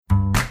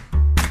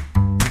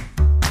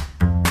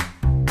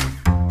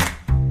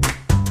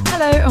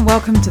Hello and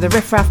welcome to the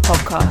Riff, Raff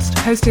podcast,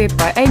 hosted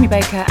by Amy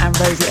Baker and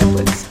Rosie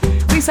Edwards.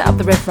 We set up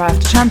the Riff, Raff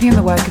to champion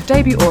the work of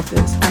debut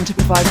authors and to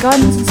provide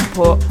guidance and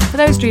support for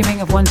those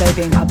dreaming of one day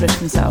being published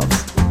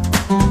themselves.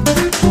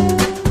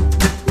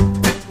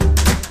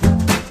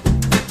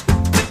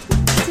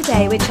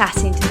 Today we're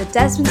chatting to the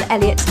Desmond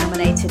Elliott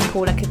nominated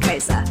Paula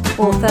Cocozza,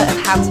 author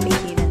of How to Be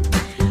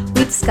Human.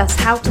 We discuss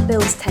how to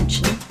build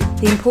tension,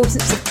 the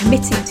importance of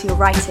committing to your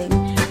writing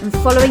and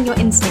following your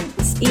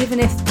instincts, even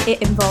if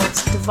it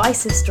involves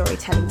divisive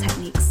storytelling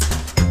techniques.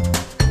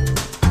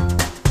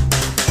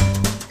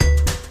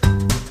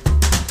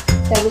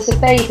 There was a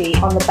baby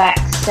on the back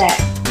step,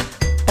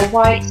 a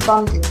white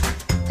bundle,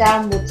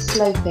 downward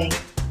sloping,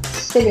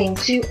 spilling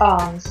 2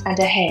 arms and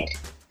a head.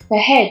 The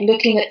head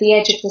looking at the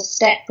edge of the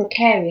step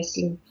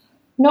precariously,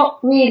 not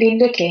really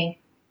looking.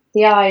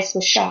 The eyes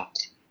were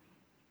shut.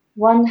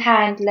 One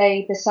hand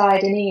lay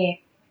beside an ear,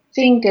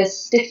 fingers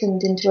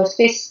stiffened into a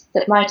fist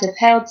that might have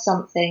held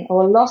something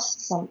or lost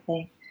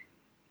something.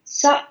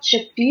 Such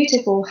a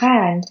beautiful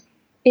hand.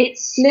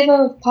 Its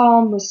sliver of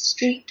palm was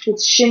streaked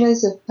with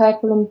shimmers of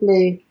purple and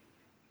blue,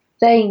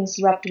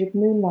 veins rubbed with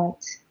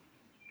moonlight.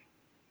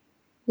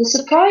 The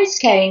surprise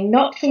came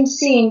not from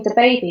seeing the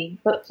baby,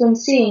 but from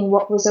seeing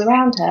what was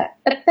around her.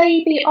 A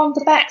baby on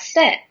the back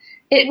step.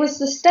 It was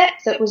the step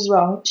that was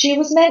wrong. She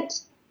was meant...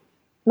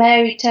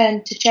 Mary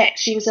turned to check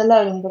she was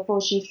alone before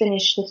she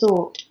finished the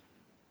thought.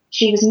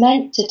 She was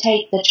meant to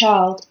take the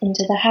child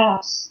into the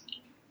house.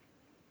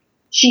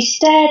 She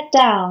stared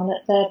down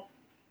at the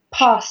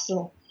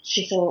parcel,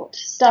 she thought,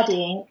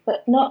 studying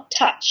but not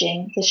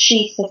touching the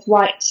sheath of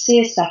white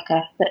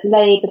seersucker that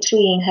lay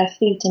between her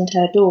feet and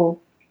her door.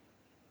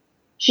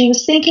 She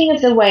was thinking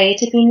of the way it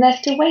had been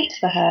left to wait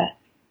for her,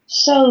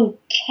 so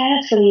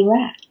carefully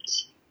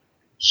wrapped.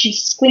 She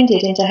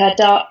squinted into her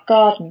dark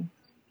garden,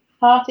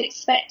 half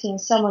expecting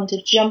someone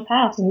to jump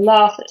out and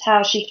laugh at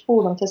how she'd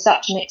fallen for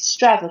such an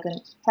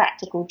extravagant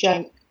practical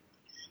joke.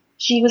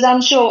 She was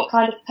unsure what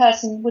kind of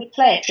person would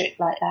play a trick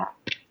like that.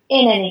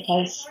 In any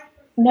case,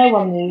 no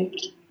one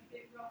moved.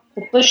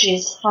 The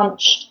bushes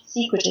hunched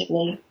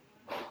secretively.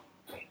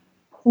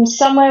 From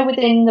somewhere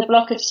within the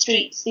block of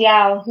streets, the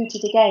owl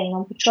hooted again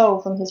on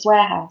patrol from his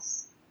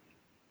warehouse.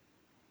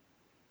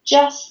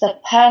 Just the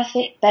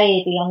perfect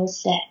baby on the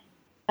step,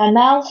 her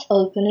mouth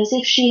open as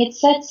if she had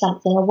said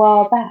something a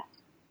while back.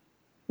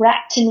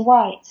 Wrapped in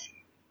white,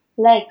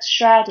 legs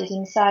shrouded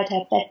inside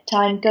her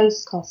bedtime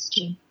ghost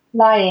costume,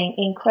 lying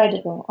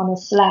incredible on a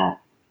slab.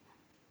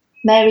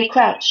 Mary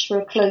crouched for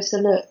a closer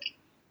look.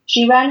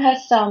 She ran her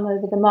thumb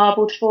over the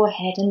marbled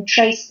forehead and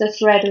traced the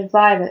thread of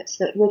violets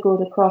that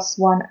wriggled across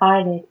one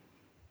eyelid.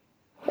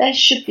 There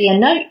should be a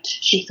note,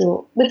 she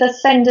thought, with the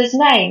sender's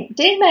name.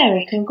 Dear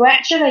Mary,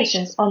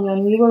 congratulations on your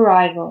new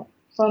arrival.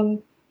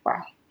 From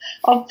Raff.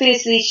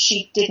 Obviously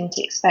she didn't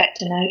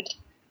expect a note.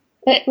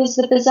 It was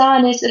the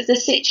bizarreness of the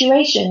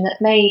situation that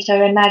made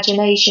her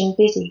imagination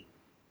busy,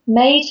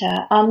 made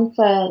her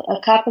unfurl a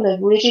couple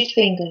of rigid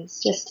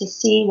fingers just to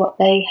see what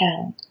they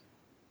held.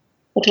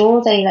 But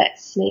all they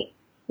let slip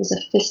was a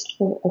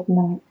fistful of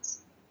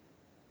nights.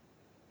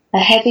 A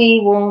heavy,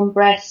 warm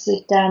breath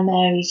slid down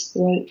Mary's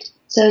throat.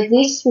 So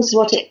this was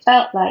what it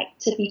felt like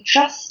to be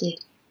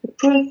trusted. The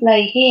proof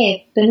lay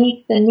here,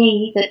 beneath the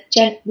knee that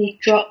gently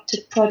dropped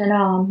to prod an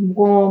arm,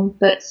 warm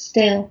but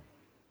still.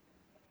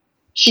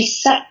 She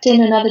sucked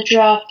in another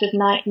draught of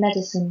night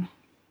medicine.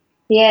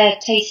 The air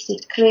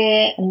tasted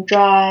clear and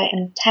dry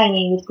and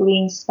tangy with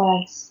green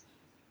spice.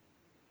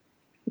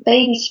 The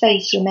baby's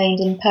face remained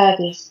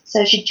impervious,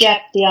 so she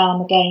jabbed the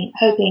arm again,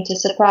 hoping to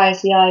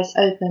surprise the eyes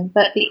open,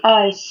 but the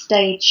eyes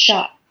stayed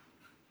shut.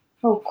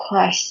 Oh,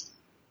 Christ,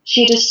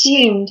 she had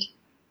assumed.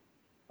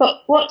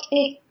 But what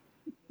if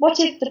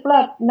the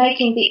blood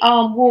making the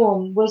arm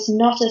warm was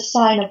not a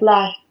sign of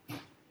life,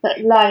 but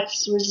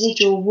life's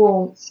residual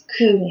warmth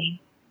cooling?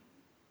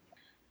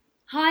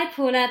 Hi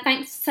Paula,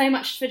 thanks so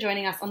much for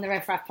joining us on the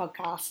Riff, Raff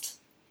podcast.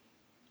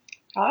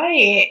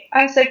 Hi,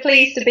 I'm so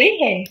pleased to be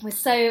here. We're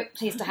so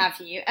pleased to have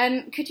you.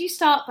 Could you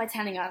start by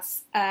telling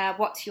us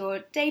what your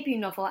debut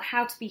novel,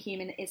 How to Be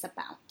Human, is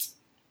about?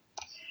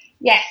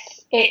 Yes,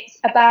 it's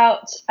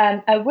about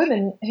a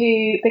woman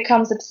who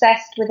becomes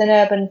obsessed with an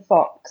urban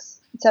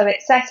fox. So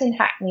it's set in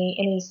Hackney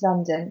in East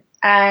London,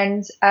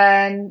 and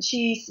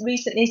she's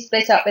recently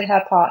split up with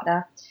her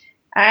partner,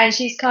 and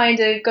she's kind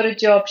of got a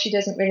job she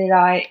doesn't really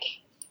like,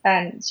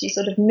 and she's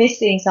sort of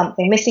missing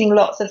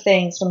lots of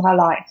things from her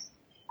life.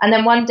 And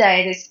then one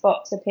day this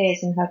fox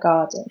appears in her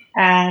garden,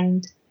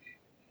 and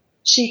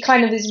she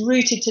kind of is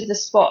rooted to the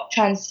spot,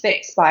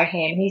 transfixed by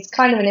him. He's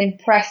kind of an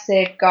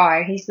impressive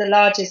guy. He's the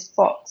largest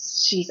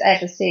fox she's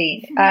ever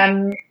seen.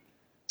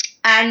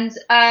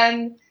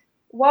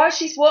 While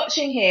she's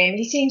watching him,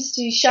 he seems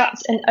to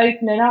shut and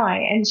open an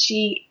eye, and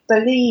she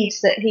believes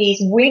that he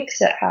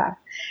winks at her.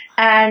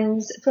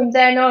 And from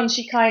then on,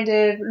 she kind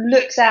of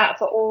looks out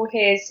for all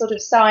his sort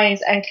of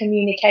signs and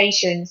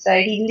communication.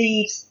 So he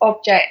leaves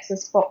objects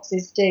as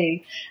foxes do.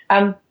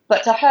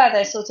 But to her,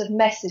 they're sort of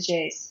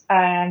messages.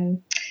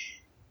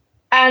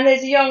 And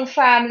there's a young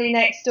family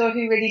next door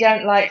who really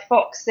don't like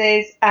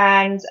foxes,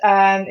 and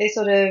it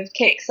sort of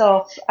kicks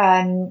off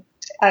a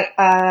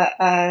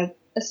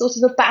sort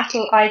of a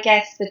battle, I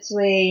guess,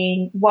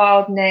 between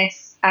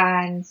wildness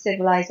and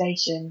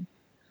civilization.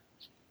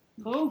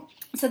 Cool.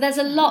 So there's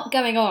a lot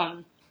going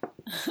on.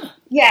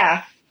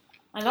 Yeah.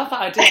 I love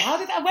that idea. How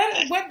did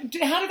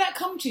that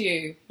come to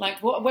you?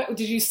 Like, what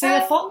did you see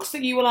a fox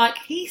that you were like,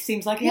 he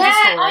seems like he has a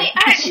story? I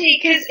actually,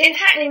 because in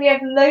Hackney we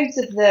have loads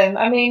of them.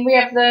 I mean, we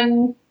have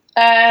them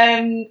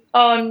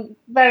on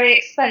very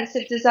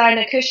expensive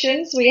designer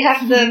cushions. We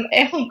have them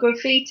on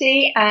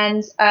graffiti,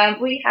 and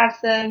we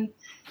have them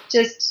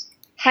just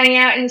hanging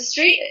out in the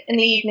street in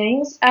the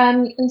evenings.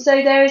 And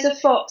so there is a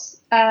fox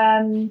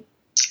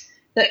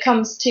that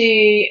comes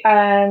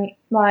to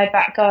my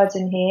back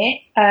garden here,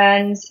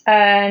 and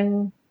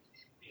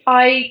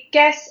I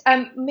guess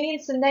me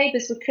and some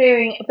neighbours were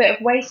clearing a bit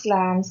of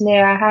wasteland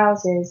near our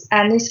houses,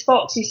 and this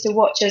fox used to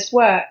watch us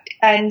work,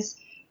 and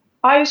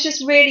I was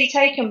just really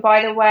taken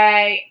by the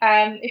way,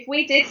 if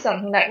we did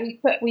something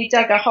like we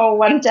dug a hole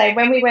one day,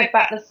 when we went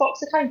back, the fox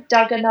had kind of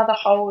dug another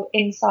hole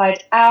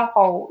inside our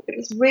hole. It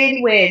was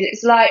really weird. It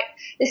was like,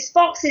 this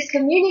fox is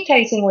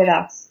communicating with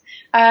us.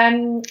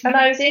 And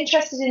I was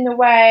interested in the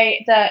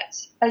way that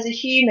as a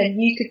human,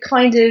 you could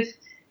kind of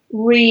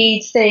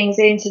read things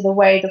into the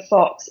way the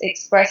fox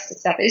expressed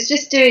itself. It was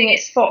just doing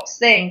its fox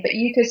thing, but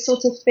you could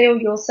sort of feel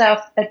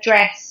yourself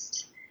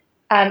addressed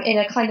in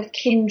a kind of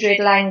kindred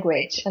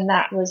language, and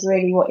that was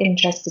really what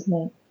interested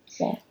me.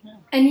 So.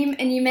 And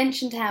you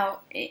mentioned how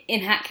in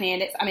Hackney,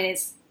 and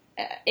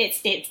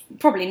it's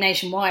probably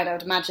nationwide, I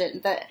would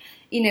imagine, that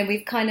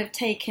we've kind of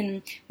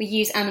we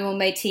use animal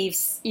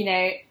motifs, in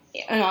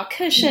our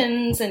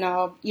cushions, in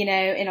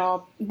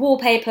our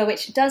wallpaper,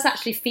 which does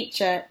actually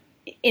feature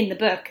in the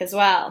book as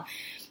well.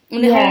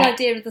 And the whole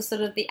idea of the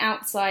sort of the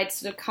outside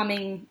sort of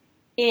coming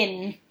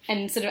in,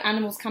 and sort of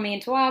animals coming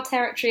into our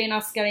territory and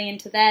us going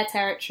into their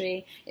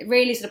territory, it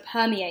really sort of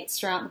permeates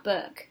throughout the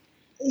book.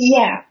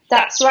 Yeah,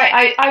 that's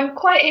right. I'm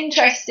quite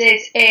interested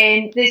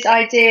in this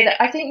idea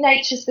that I think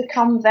nature's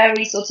become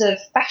very sort of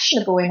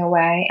fashionable in a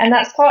way, and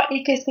that's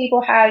partly because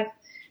people have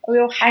a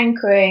real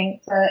hankering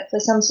for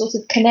some sort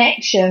of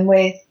connection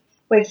with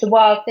the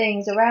wild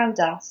things around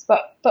us.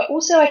 But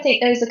also I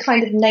think there's a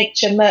kind of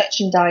nature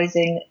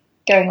merchandising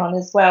going on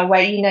as well,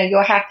 where,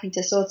 you're happy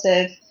to sort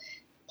of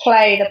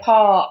play the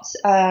part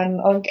and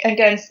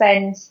go and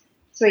spend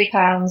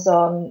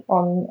 £3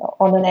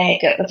 on an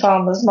egg at the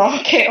farmer's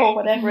market or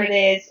whatever it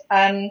is,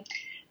 and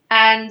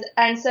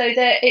so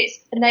that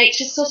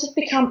nature's sort of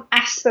become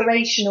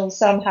aspirational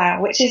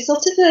somehow, which is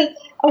sort of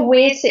a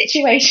weird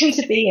situation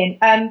to be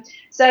in.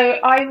 So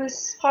I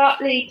was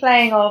partly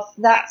playing off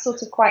that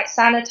sort of quite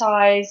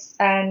sanitized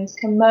and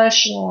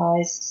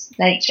commercialized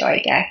nature, I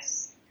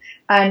guess,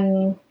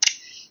 and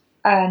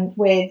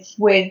with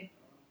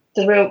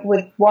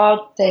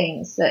wild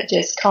things that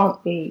just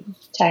can't be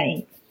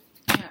tamed.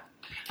 Yeah.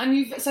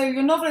 And so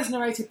your novel is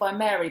narrated by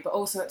Mary, but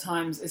also at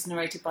times is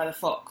narrated by the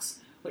fox,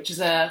 which is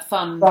a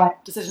fun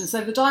decision.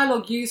 So the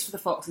dialogue used for the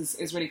fox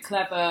is really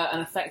clever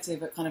and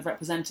effective at kind of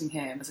representing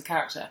him as a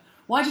character.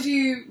 Why did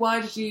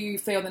you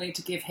feel the need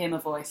to give him a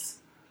voice?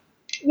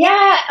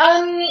 Yeah,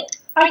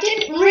 I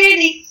didn't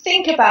really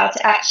think about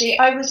it, actually.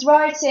 I was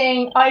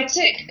writing,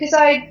 because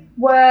I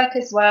work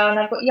as well and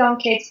I've got young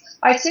kids,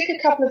 I took a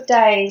couple of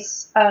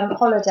days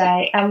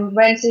holiday and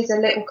rented a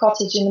little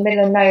cottage in the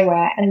middle of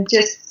nowhere and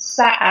just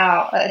sat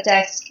out at a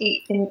desk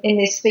in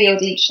this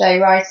field each day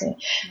writing.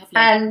 Lovely.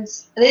 And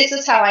this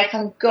is how I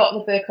kind of got the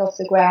book off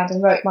the ground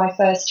and wrote my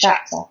first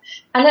chapter.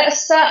 And at a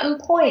certain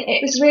point,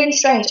 it was really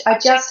strange. I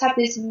just had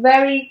this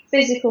very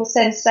physical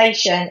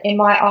sensation in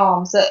my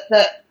arms that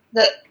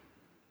the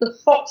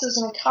fox was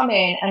going to come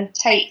in and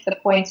take the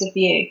point of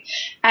view.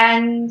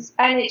 And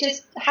it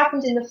just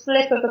happened in the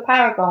flip of a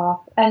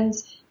paragraph. And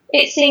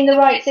it seemed the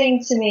right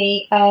thing to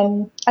me.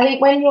 I think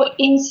when your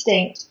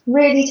instinct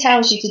really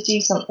tells you to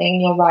do something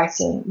in your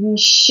writing, you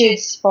should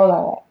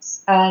follow it.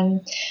 I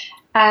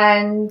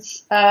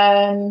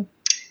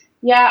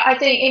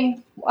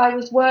think I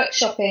was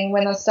workshopping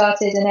when I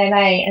started an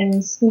MA,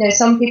 and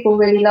some people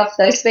really loved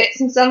those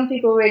bits and some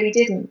people really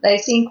didn't. They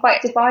seemed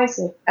quite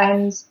divisive,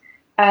 and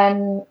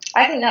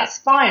I think that's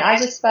fine. I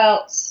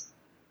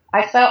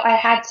felt I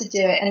had to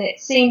do it, and it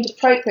seemed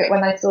appropriate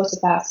when I thought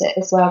about it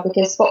as well,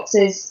 because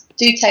foxes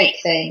do take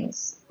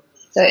things,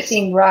 so it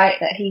seemed right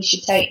that he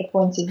should take the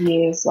point of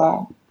view as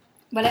well.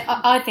 Well,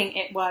 I think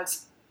it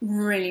works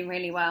really,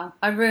 really well.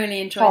 I really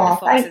enjoyed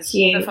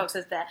the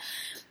foxes there.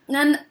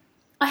 And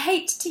I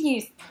hate to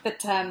use the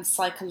term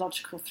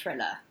psychological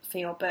thriller for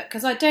your book,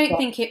 because I don't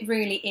think it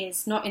really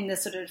is, not in the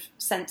sort of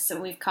sense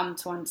that we've come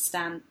to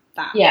understand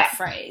that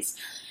phrase.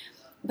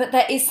 But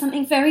there is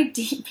something very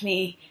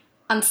deeply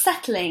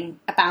unsettling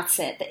about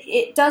it.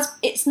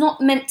 It's not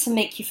meant to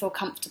make you feel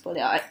comfortable.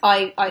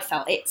 I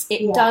felt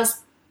it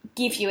does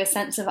give you a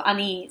sense of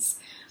unease,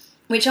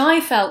 which I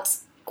felt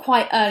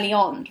quite early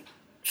on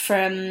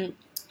from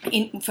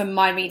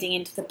my reading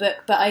into the book.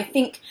 But I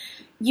think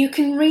you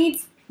can read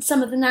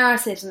some of the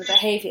narratives and the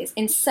behaviours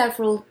in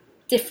several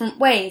different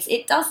ways.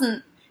 It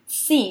doesn't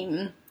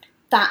seem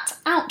that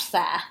out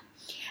there.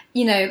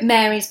 You know,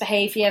 Mary's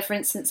behaviour, for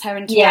instance, her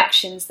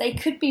interactions, they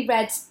could be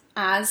read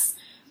as,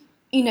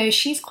 you know,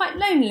 she's quite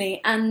lonely,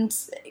 and,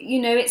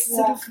 you know, it's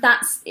sort of,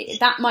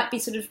 that might be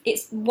sort of,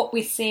 it's what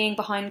we're seeing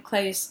behind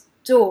closed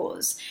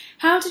doors.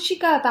 How did you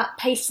go about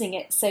pacing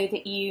it so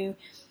that you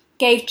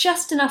gave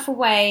just enough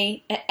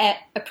away at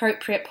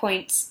appropriate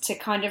points to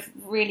kind of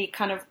really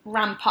kind of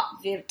ramp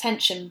up the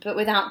tension, but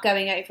without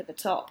going over the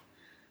top?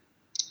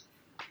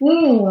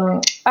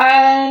 Well,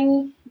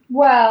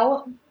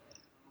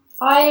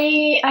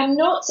 I am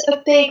not a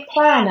big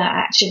planner,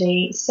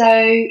 actually. So,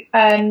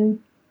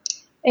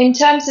 in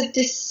terms of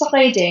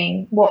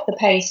deciding what the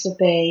pace would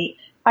be,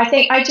 I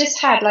think I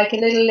just had like a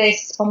little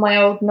list on my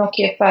old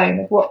Nokia phone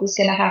of what was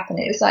going to happen.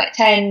 It was like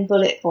 10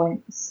 bullet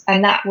points,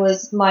 and that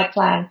was my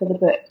plan for the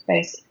book,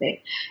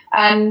 basically.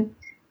 And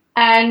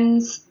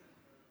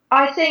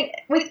I think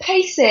with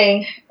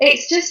pacing,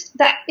 it's just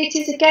that it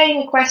is again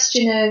a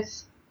question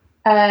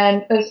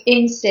of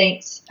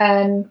instinct,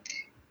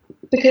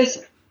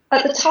 because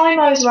at the time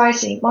I was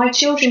writing, my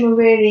children were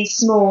really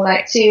small,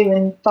 like 2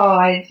 and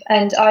 5,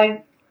 and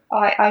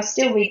I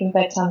still read them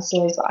bedtime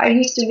stories, but I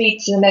used to read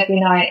to them every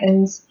night,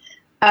 and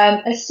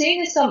as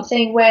soon as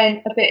something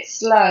went a bit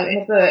slow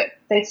in a book,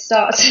 they'd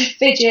start to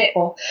fidget,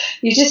 or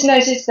you just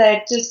notice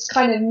they're just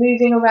kind of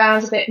moving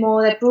around a bit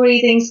more, their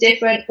breathing's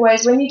different,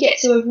 whereas when you get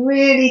to a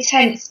really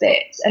tense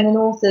bit and an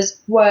author's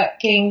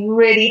working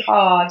really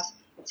hard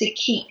to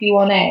keep you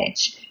on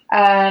edge,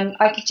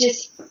 I could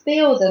just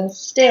feel them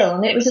still,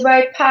 and it was a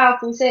very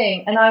powerful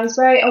thing, and I was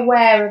very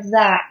aware of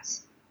that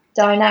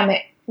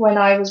dynamic when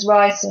I was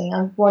writing.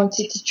 I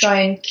wanted to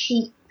try and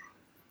keep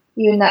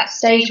you in that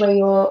state where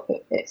you're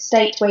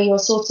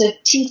sort of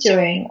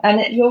teetering,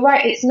 and you're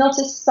right, it's not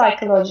a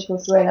psychological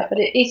thriller, but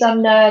it is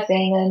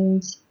unnerving,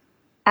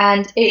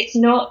 and it's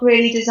not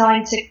really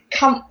designed to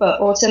comfort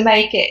or to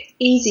make it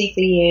easy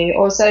for you,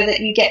 or so that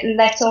you get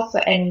let off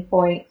at any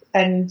point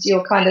and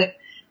you're kind of,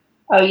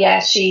 oh yeah,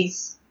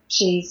 she's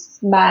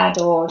mad,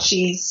 or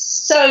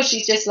she's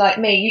just like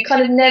me. You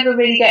kind of never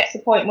really get to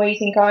the point where you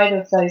think either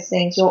of those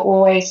things. You're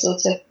always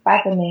sort of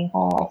fathoming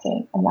her, I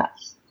think, and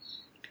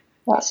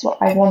that's what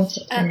I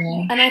wanted.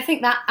 And I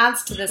think that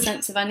adds to the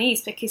sense of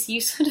unease, because you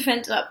sort of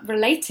ended up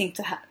relating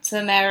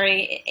to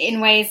Mary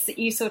in ways that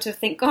you sort of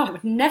think, God, I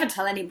would never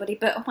tell anybody,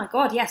 but oh my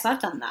God, yes,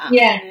 I've done that.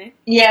 Yeah, you know?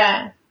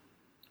 yeah.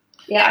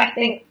 I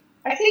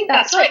think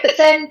that's right. But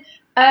then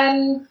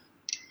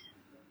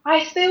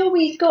I feel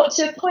we've got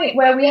to a point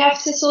where we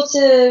have to sort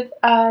of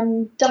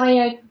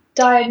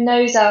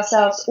diagnose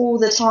ourselves all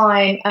the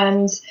time,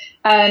 and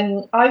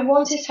I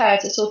wanted her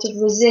to sort of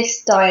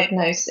resist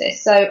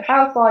diagnosis. So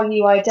how far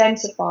you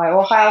identify,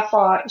 or how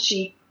far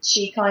she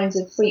kind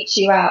of freaks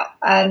you out,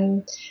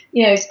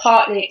 you know, is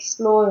partly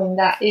exploring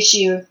that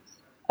issue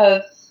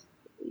of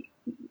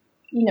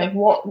you know,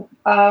 what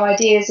our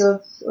ideas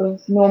of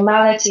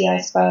normality, I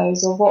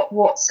suppose, or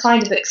what's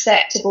kind of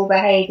acceptable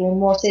behaviour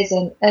and what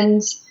isn't,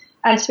 and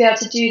to be able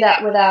to do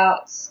that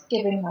without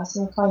giving her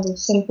some kind of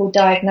simple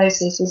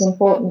diagnosis was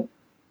important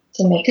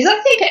to me. Because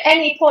I think at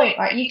any point,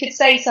 right, you could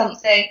say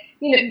something,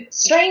 you know,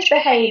 strange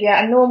behaviour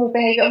and normal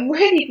behaviour are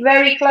really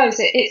very close.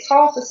 It's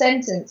half a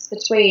sentence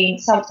between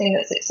something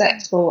that's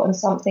acceptable and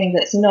something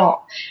that's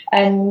not.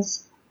 And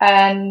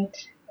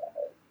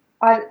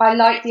I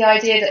like the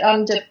idea that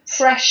under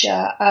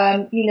pressure,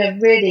 you know,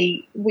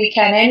 really,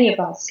 any of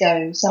us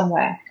go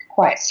somewhere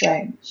quite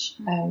strange.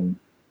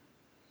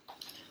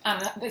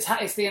 And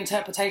it's the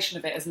interpretation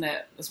of it, isn't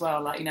it, as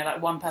well? Like, you know,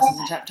 like one person's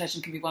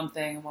interpretation can be one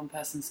thing and one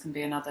person's can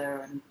be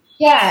another. And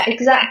yeah,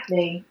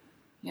 exactly.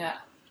 Yeah.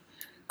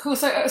 Cool.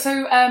 So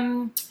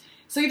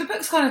the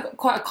book's kind of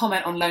quite a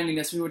comment on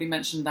loneliness. We already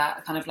mentioned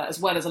that, kind of like,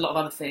 as well as a lot of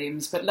other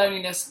themes, but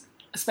loneliness,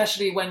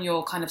 especially when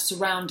you're kind of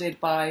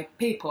surrounded by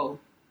people.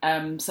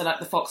 So like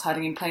the fox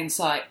hiding in plain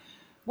sight.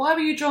 Why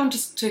were you drawn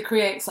to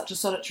create such a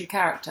solitary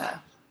character?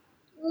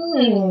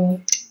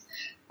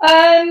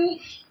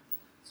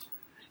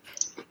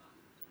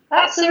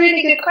 That's a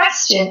really good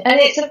question, and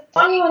it's a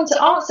funny one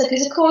to answer,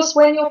 because of course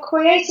when you're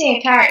creating a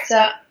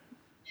character,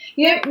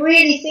 you don't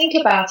really think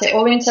about it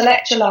or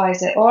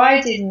intellectualise it, or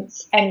I didn't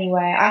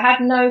anyway. I had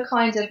no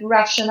kind of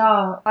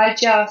rationale.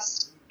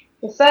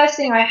 The first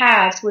thing I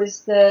had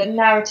was the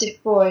narrative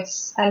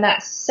voice, and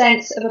that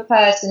sense of a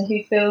person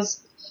who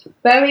feels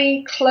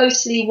very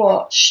closely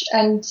watched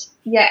and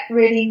yet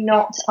really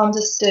not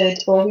understood,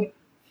 or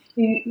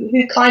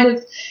who kind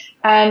of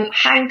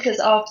hankers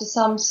after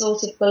some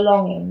sort of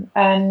belonging.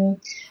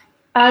 And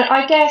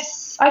I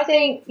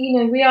think, you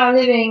know, we are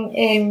living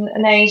in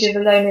an age of a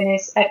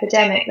loneliness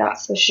epidemic,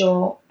 that's for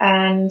sure.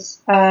 And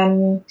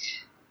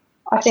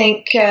I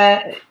think,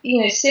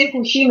 you know,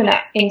 simple human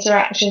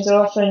interactions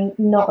are often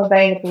not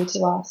available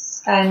to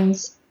us, and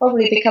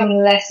probably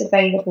becoming less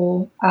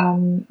available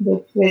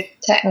with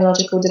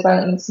technological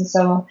developments and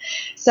so on.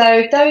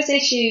 So those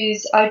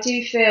issues I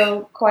do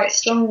feel quite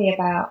strongly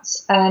about.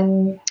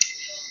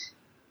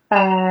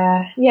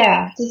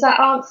 Yeah, does that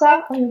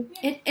answer?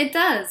 It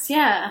does,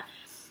 yeah.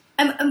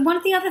 And one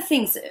of the other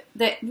things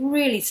that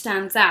really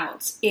stands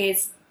out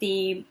is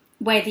the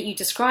way that you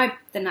describe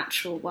the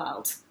natural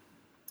world,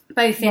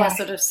 both in a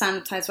sort of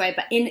sanitised way,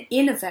 but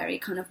in a very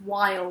kind of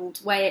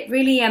wild way. It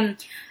really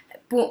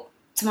brought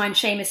to mind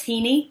Seamus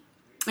Heaney.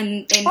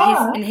 And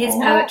in his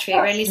poetry, it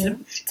really sort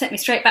of took me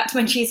straight back to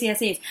when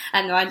GCSEs.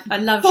 And I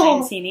love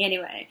Seamus Heaney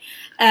anyway.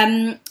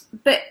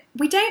 But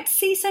we don't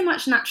see so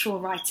much natural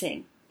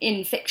writing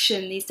in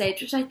fiction these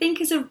days, which I think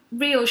is a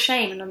real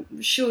shame, and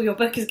I'm sure your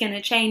book is going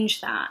to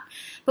change that.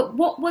 But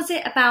what was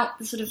it about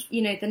the sort of,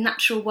 the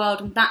natural world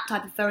and that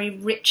type of very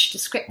rich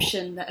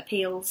description that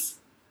appeals?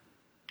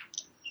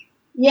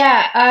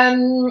 Yeah,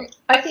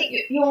 I think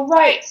you're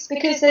right,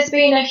 because there's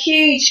been a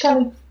huge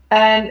kind of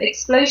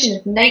explosion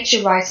of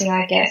nature writing,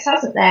 I guess,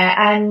 hasn't there?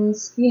 And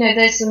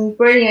there's some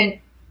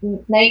brilliant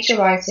nature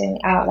writing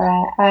out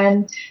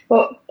there,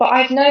 but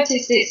I've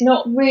noticed it's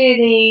not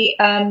really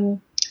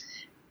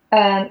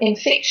in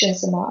fiction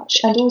so much,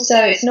 and also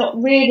it's not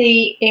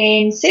really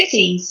in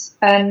cities.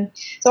 So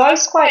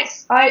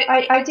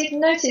I did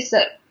notice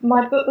that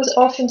my book was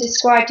often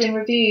described in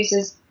reviews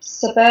as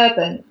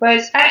suburban,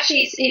 whereas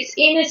actually it's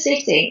in a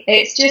city.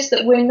 It's just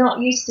that we're not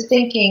used to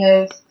thinking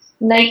of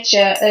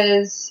nature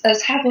as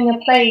having a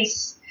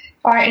place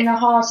right in the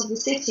heart of the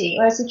city,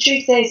 whereas the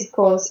truth is, of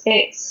course,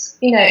 it's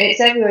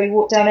everywhere. You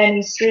walk down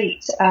any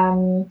street,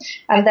 and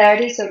there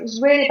it is. So it was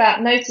really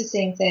about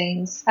noticing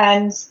things,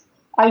 and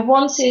I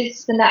wanted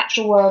the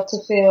natural world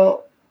to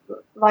feel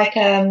like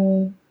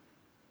a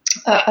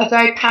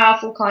very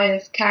powerful kind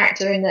of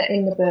character in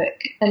the book.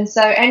 And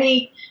so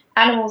any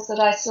animals that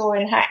I saw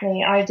in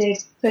Hackney, I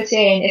did put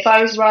in. If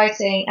I was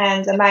writing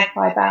and a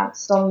magpie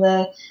bounced on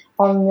the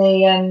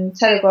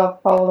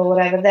telegraph pole or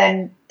whatever,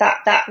 then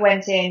that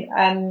went in.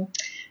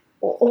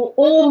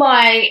 All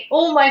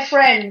my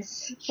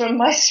friends from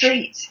my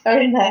street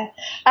are in there.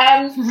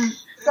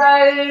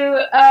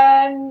 So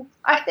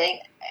I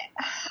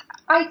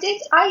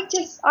think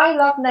I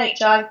love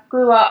nature. I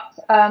grew up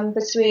on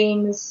the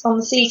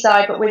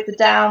seaside, but with the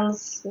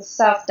downs, the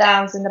South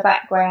Downs in the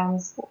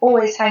background,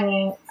 always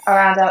hanging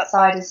around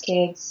outside as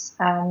kids,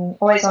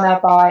 always on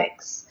our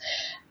bikes.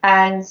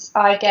 And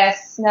I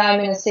guess now I'm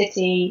in a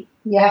city,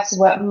 you have to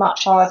work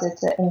much harder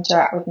to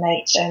interact with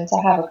nature and to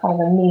have a kind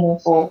of a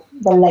meaningful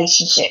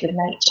relationship with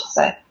nature.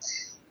 So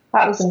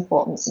that was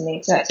important to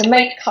me, to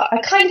make a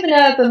kind of an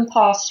urban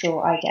pastoral,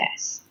 I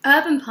guess.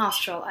 Urban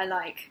pastoral, I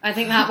like. I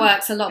think that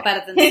works a lot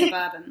better than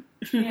suburban.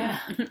 Yeah.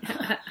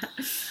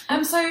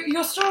 So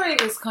your story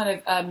is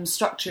kind of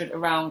structured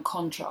around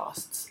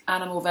contrasts: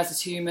 animal versus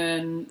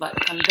human, like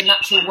kind of the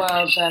natural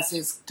world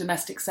versus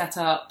domestic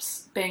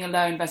setups, being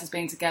alone versus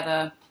being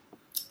together.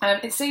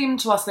 It seemed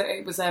to us that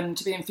it was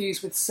to be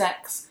infused with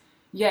sex,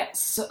 yet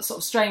sort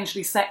of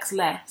strangely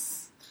sexless.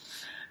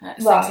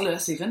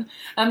 Sexless even.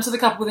 So the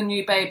couple with a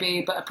new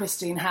baby but a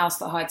pristine house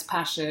that hides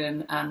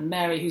passion, and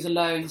Mary who's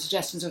alone,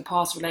 suggestions of a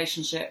past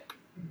relationship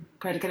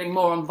predicating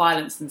more on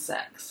violence than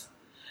sex.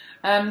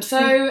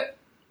 So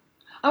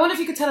I wonder if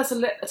you could tell us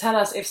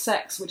if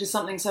sex, which is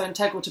something so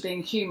integral to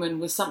being human,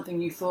 was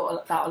something you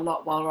thought about a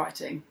lot while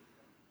writing.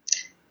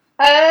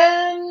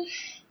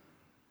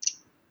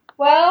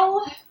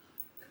 Well,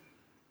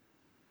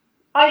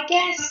 I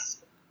guess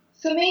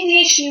for me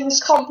the issue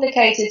was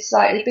complicated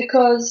slightly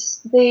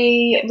because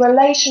the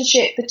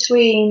relationship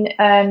between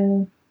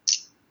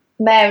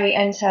Mary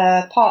and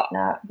her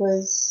partner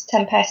was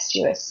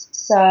tempestuous.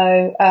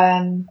 So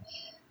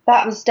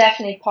that was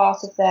definitely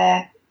part of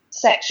their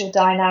sexual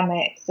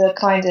dynamic, the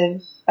kind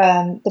of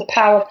the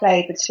power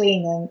play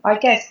between them. I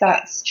guess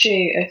that's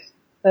true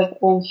of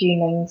all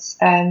humans.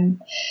 That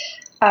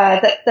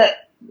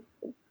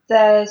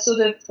the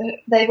sort of,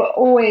 they were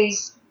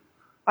always,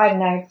 I don't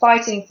know,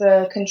 fighting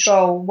for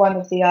control, one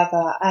of the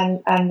other,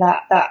 and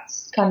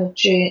that's kind of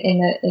true in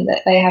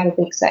that they have a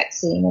big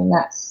sex scene, and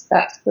that's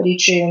pretty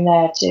true in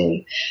there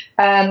too.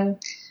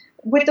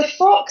 With the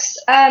fox,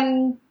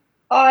 I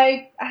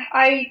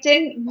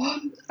didn't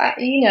want,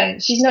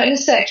 she's not in a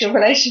sexual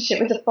relationship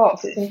with the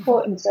fox. It's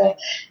important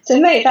to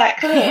make that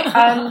clear.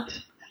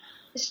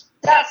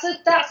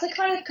 That's a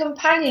kind of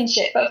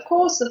companionship, but of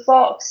course the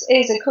fox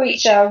is a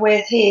creature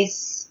with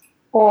his,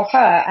 or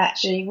her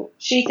actually,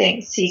 she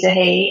thinks he's a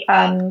he,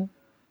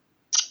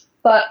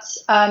 but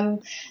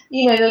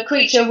the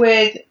creature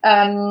with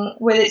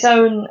its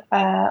own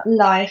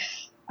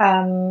life,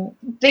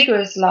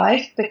 vigorous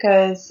life,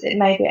 because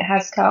maybe it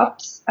has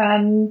cubs.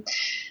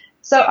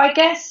 So I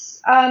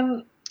guess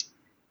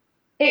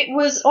it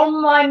was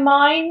on my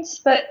mind,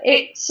 but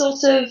it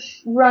sort of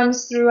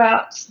runs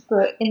throughout the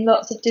book in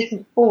lots of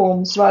different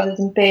forms rather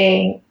than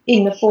being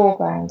in the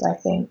foreground, I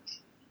think,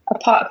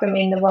 apart from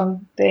in the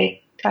one big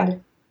kind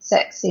of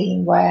sex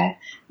scene where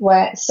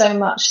so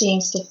much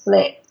seems to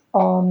flip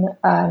on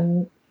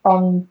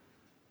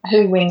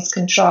who wins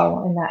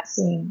control in that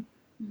scene.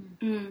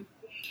 Mm.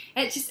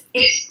 It's just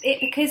it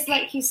because,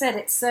 like you said,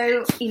 it's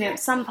so,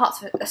 some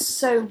parts of it are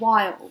so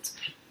wild,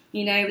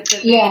 with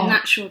the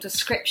natural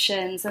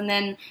descriptions, and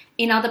then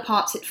in other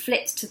parts it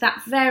flipped to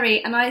that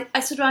and I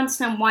sort of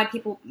understand why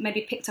people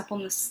maybe picked up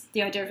on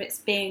the idea of it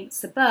being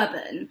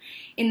suburban,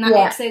 in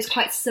that it's those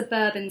quite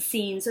suburban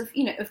scenes of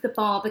of the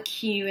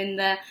barbecue and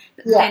then,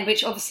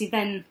 which obviously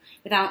then,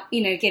 without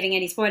giving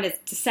any spoilers,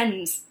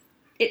 descends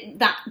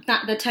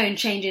that the tone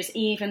changes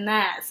even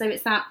there. So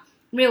it's that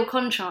real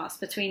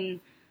contrast between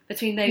those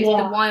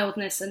the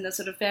wildness and the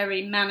sort of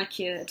very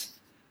manicured.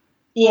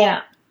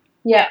 Yeah,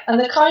 and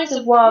the kinds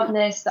of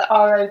wildness that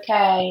are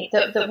okay,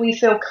 that we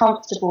feel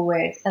comfortable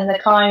with, and the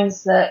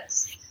kinds that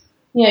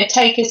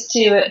take us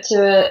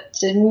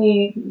to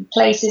new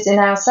places in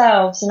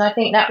ourselves. And I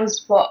think that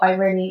was what I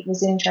really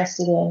was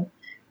interested in.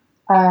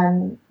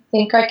 I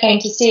think I came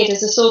to see it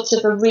as a sort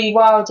of a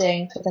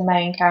rewilding for the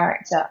main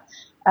character,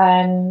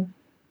 a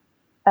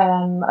kind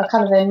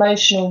of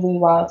emotional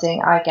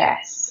rewilding, I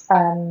guess,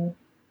 and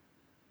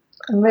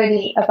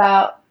really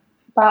about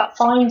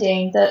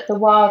finding the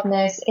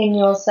wildness in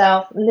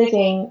yourself,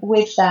 living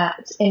with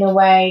that in a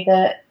way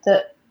that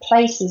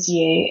places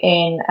you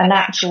in a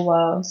natural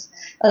world,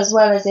 as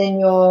well as in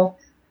your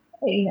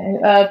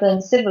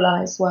urban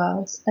civilized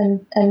world,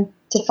 and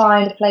to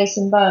find a place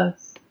in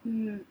both.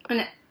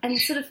 And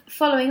sort of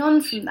following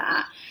on from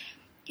that,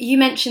 you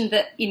mentioned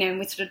that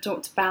we sort of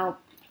talked about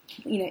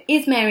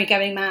is Mary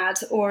going mad,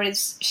 or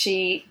is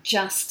she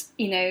just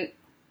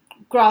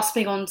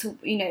grasping onto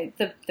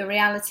the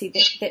reality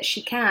that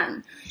she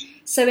can.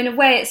 So in a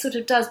way it sort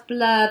of does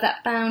blur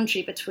that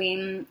boundary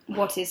between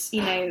what is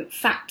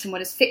fact and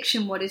what is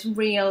fiction, what is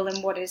real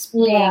and what is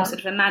being sort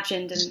of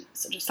imagined and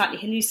sort of slightly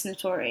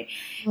hallucinatory.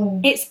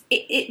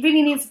 It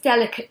really needs a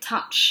delicate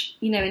touch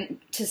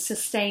to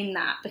sustain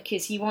that,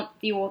 because you want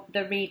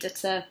the reader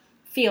to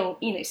feel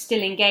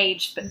still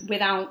engaged, but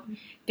without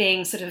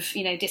being sort of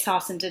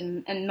disheartened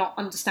and not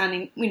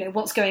understanding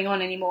what's going on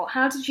anymore.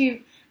 How did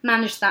you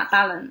manage that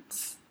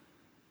balance?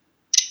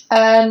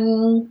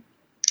 I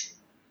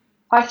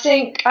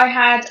think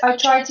I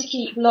tried to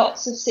keep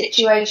lots of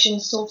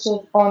situations sort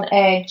of on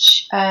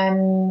edge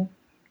and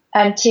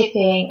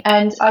tipping,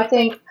 and I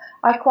think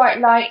I quite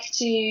like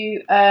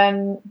to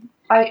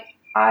I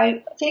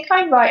think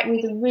I write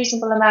with a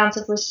reasonable amount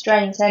of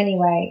restraint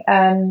anyway.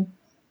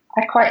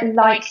 I quite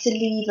like to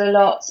leave a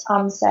lot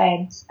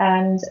unsaid,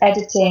 and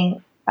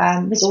editing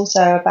was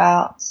also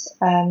about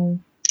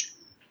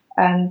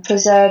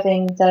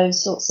preserving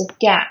those sorts of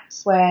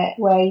gaps where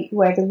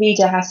the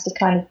reader has to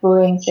kind of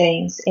bring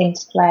things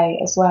into play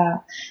as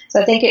well.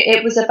 So I think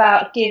it was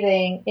about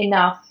giving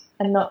enough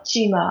and not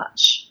too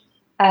much,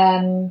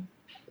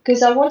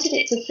 because I wanted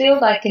it to feel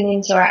like an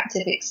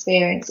interactive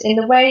experience in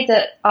the way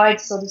that I'd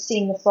sort of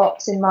seen the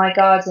fox in my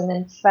garden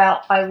and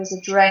felt I was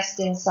addressed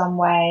in some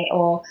way,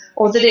 or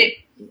that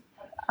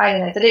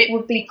that it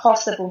would be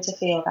possible to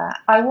feel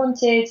that. I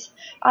wanted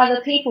other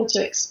people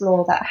to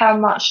explore that, how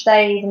much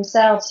they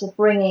themselves were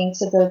bringing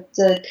to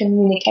the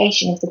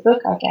communication of the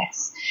book, I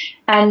guess.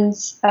 And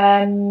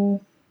so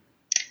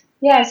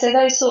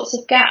those sorts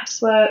of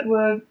gaps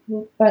were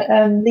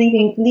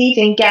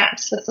leaving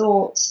gaps for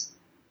thought,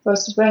 for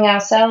us to bring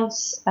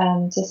ourselves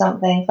to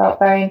something, felt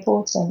very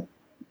important.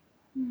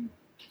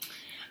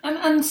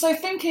 And so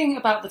thinking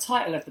about the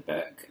title of the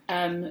book,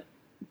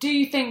 do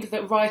you think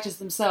that writers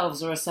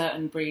themselves are a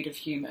certain breed of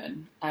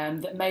human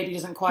that maybe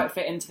doesn't quite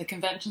fit into the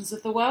conventions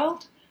of the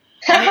world?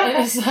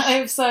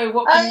 If so,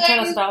 what can you tell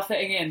us about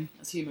fitting in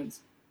as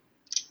humans?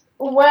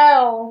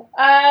 Well,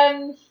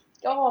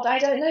 God, I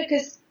don't know,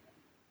 because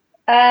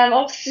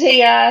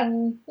obviously, I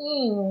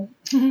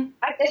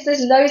guess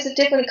there's loads of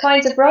different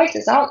kinds of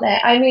writers, aren't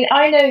there? I mean,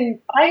 I know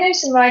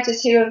some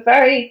writers who are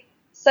very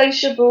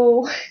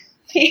sociable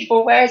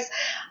people, whereas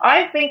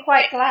I've been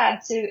quite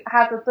glad to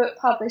have a book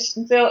published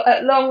and feel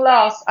at long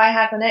last I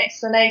have an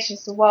explanation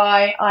as to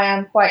why I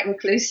am quite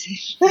reclusive.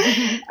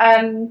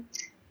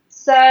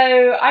 So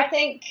I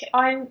think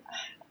I'm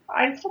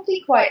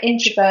probably quite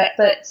introvert,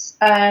 but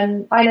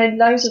I know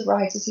loads of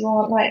writers who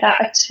aren't like that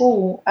at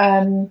all.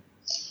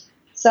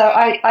 So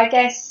I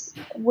guess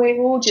we're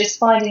all just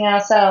finding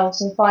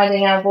ourselves and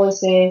finding our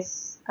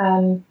voices,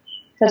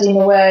 putting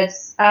our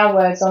words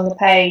on the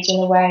page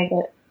in a way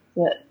that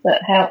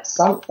helps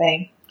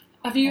something.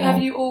 Have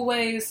you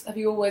always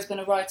been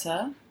a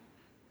writer?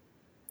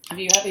 Have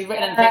you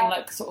written anything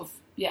like sort of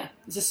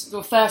is this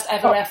your first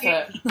ever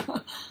effort?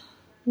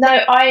 No,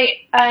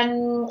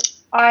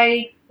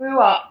 I grew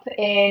up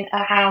in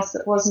a house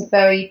that wasn't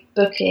very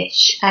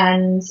bookish,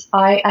 and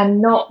I am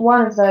not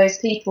one of those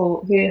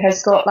people who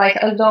has got like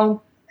a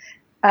long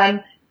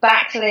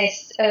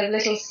backlist of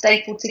little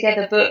stapled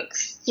together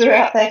books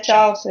throughout their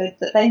childhood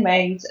that they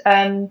made.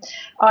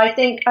 I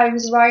think I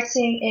was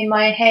writing in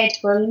my head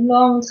for a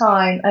long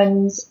time,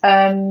 and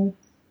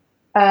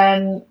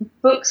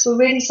books were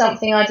really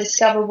something I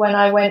discovered when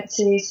I went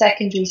to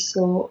secondary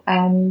school,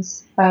 and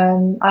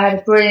I had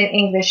a brilliant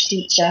English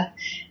teacher,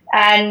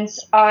 and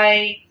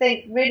I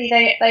think really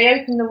they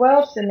opened the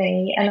world for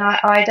me, and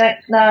I don't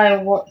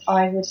know what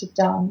I would have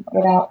done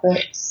without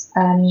books.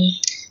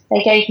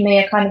 they gave me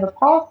a kind of a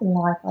path in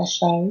life, I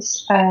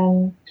suppose.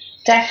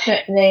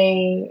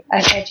 Definitely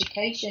an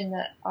education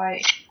that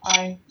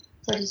I'm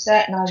pretty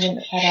certain I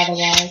wouldn't have had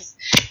otherwise.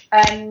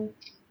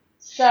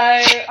 So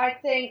I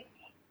think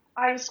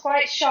I was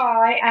quite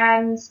shy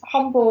and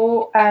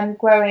humble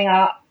growing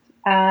up,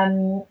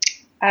 and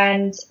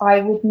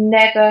I would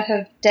never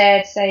have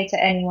dared say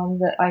to anyone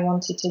that I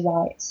wanted to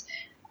write.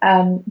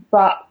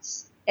 But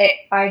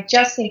I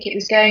just think it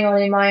was going on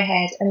in my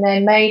head, and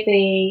then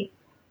maybe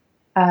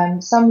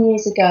some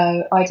years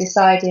ago I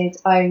decided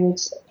I would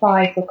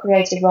apply for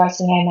creative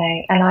writing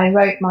MA, and I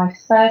wrote my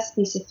first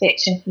piece of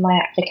fiction for my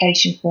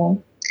application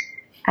form,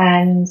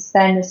 and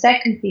then the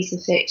second piece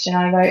of fiction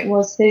I wrote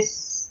was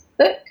this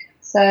book.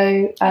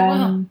 So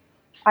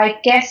I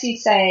guess you'd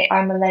say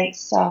I'm a late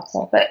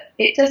starter, but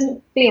it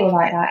doesn't feel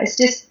like that. It's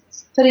just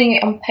putting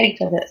it on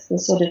paper that's the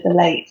sort of the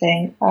late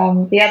thing.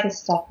 The other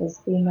stuff has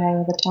been there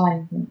all the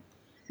time.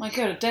 My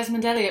God, a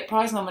Desmond Elliott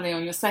Prize nominee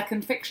on your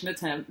second fiction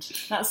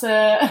attempt. That's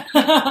well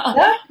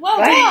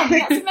done.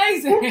 That's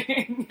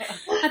amazing.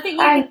 I think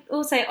you could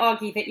also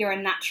argue that you're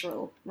a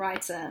natural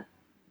writer.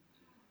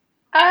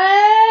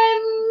 I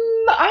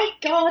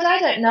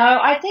don't know.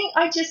 I think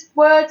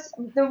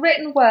the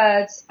written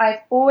words, I've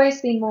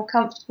always been more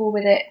comfortable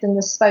with it than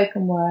the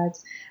spoken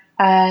words.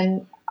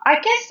 I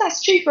guess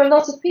that's true for a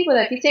lot of people.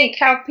 If you think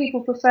how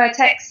people prefer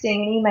texting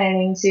and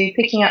emailing to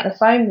picking up the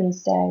phone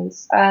these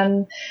days.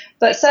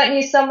 But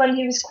certainly as someone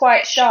who was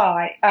quite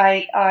shy,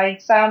 I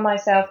found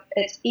myself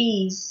at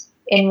ease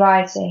in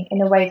writing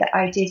in a way that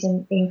I did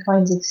in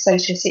kinds of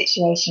social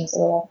situations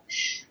or,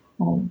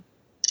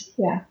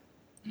 yeah.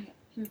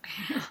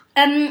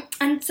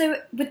 And so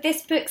with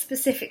this book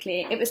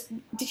specifically,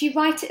 did you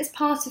write it as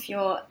part of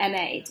your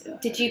MA?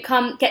 Did you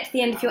get to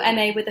the end of your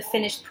MA with a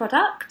finished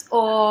product,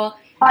 or?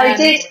 I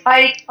did.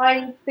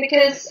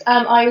 Because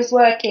I was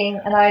working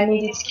and I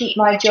needed to keep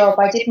my job.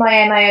 I did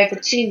my MA over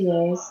 2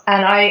 years,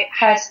 and I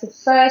had the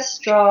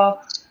first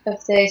draft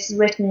of this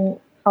written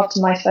after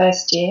my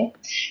first year,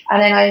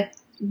 and then I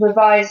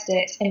revised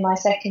it in my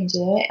second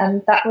year,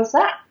 and that was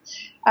that.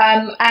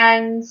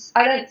 And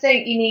I don't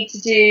think you need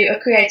to do a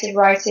creative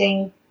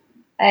writing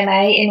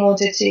MA in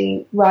order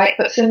to write,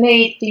 but for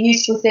me, the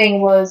useful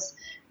thing was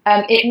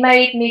it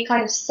made me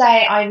kind of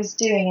say I was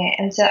doing it,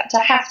 and to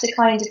have to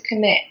kind of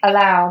commit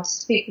aloud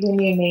to people who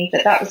knew me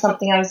that was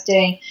something I was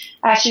doing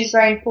actually was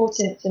very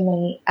important for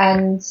me.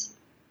 And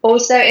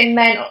also in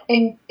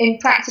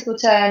practical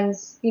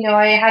terms,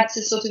 I had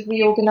to sort of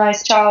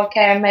reorganise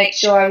childcare and make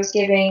sure I was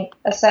giving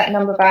a certain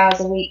number of hours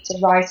a week to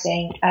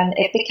writing, and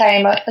it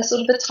became a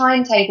sort of a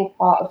timetable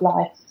part of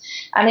life,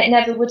 and it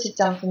never would have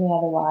done for me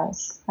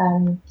otherwise.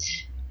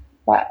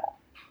 But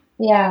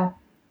yeah.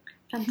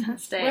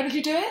 Fantastic. Where did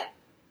you do it?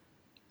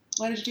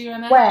 Where did you do your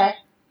MA? Where?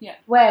 Yeah.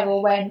 Where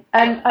or when?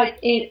 At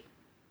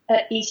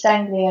East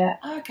Anglia.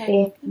 Oh,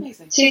 okay.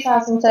 Amazing.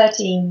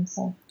 2013.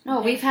 So.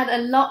 Oh, we've had a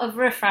lot of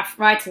Riff Raff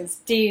writers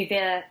do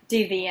the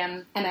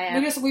MA.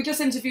 We just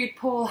interviewed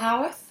Paul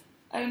Howarth.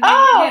 Right.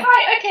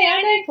 Okay,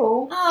 I know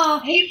Paul.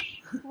 Oh,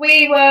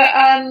 we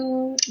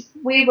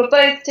were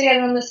both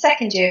together on the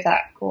second year of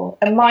that course,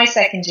 and my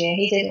second year,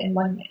 he did it in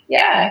 1 year.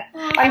 Yeah,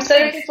 I'm so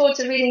looking forward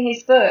to reading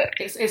his book.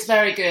 It's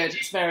very good.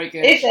 It's very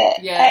good. Is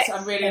it? Yes,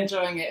 I'm really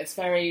enjoying it. It's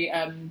very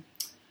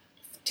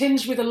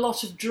tinged with a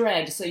lot of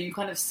dread, so you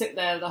kind of sit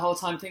there the whole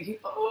time thinking,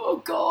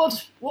 "Oh God,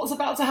 what's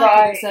about to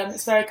happen?" Right.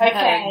 It's very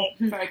compelling. Okay.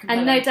 Very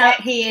compelling. And no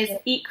doubt he is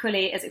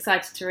equally as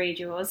excited to read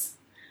yours.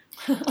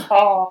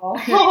 Oh.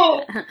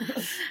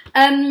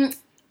 And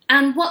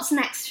what's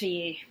next for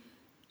you?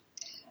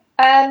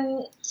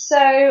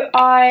 So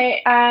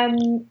I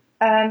am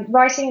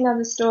writing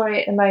another story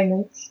at the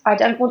moment. I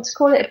don't want to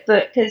call it a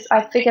book because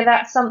I figure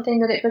that's something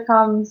that it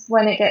becomes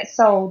when it gets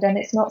sold, and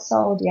it's not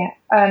sold yet.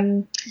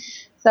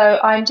 So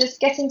I'm just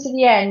getting to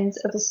the end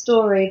of a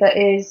story that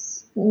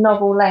is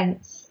novel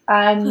length,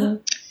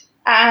 and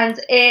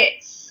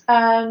it's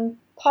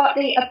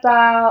partly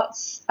about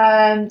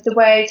the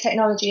way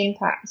technology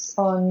impacts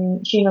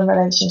on human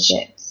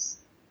relationships.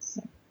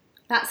 So.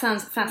 That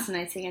sounds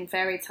fascinating and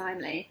very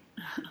timely.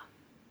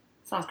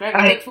 Sounds great.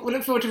 We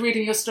look forward to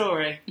reading your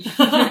story.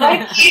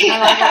 I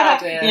like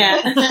that idea.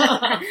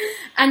 Yeah.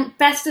 And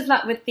best of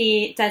luck with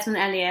the Desmond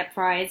Elliott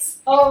Prize.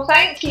 Oh,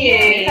 thank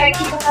you. Thank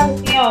you for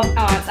having me on.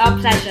 Oh, it's our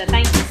pleasure.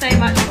 Thank you so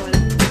much, Paula.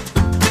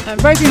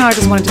 Rosie and I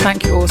just wanted to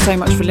thank you all so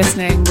much for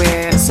listening.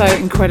 We're so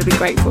incredibly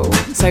grateful.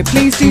 So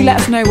please do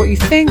let us know what you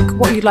think,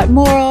 what you'd like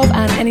more of,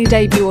 and any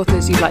debut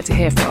authors you'd like to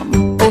hear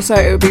from. Also,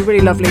 it would be really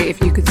lovely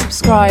if you could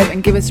subscribe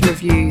and give us a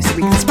review so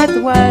we can spread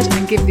the word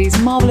and give these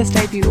marvellous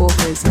debut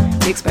authors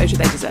the exposure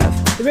they deserve.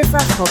 The Riff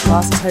Raff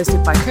podcast is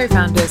hosted by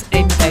co-founders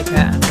Amy Baker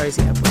and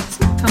Rosie Edwards.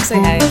 Come say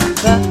hey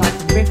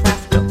at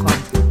the-riffraff.com.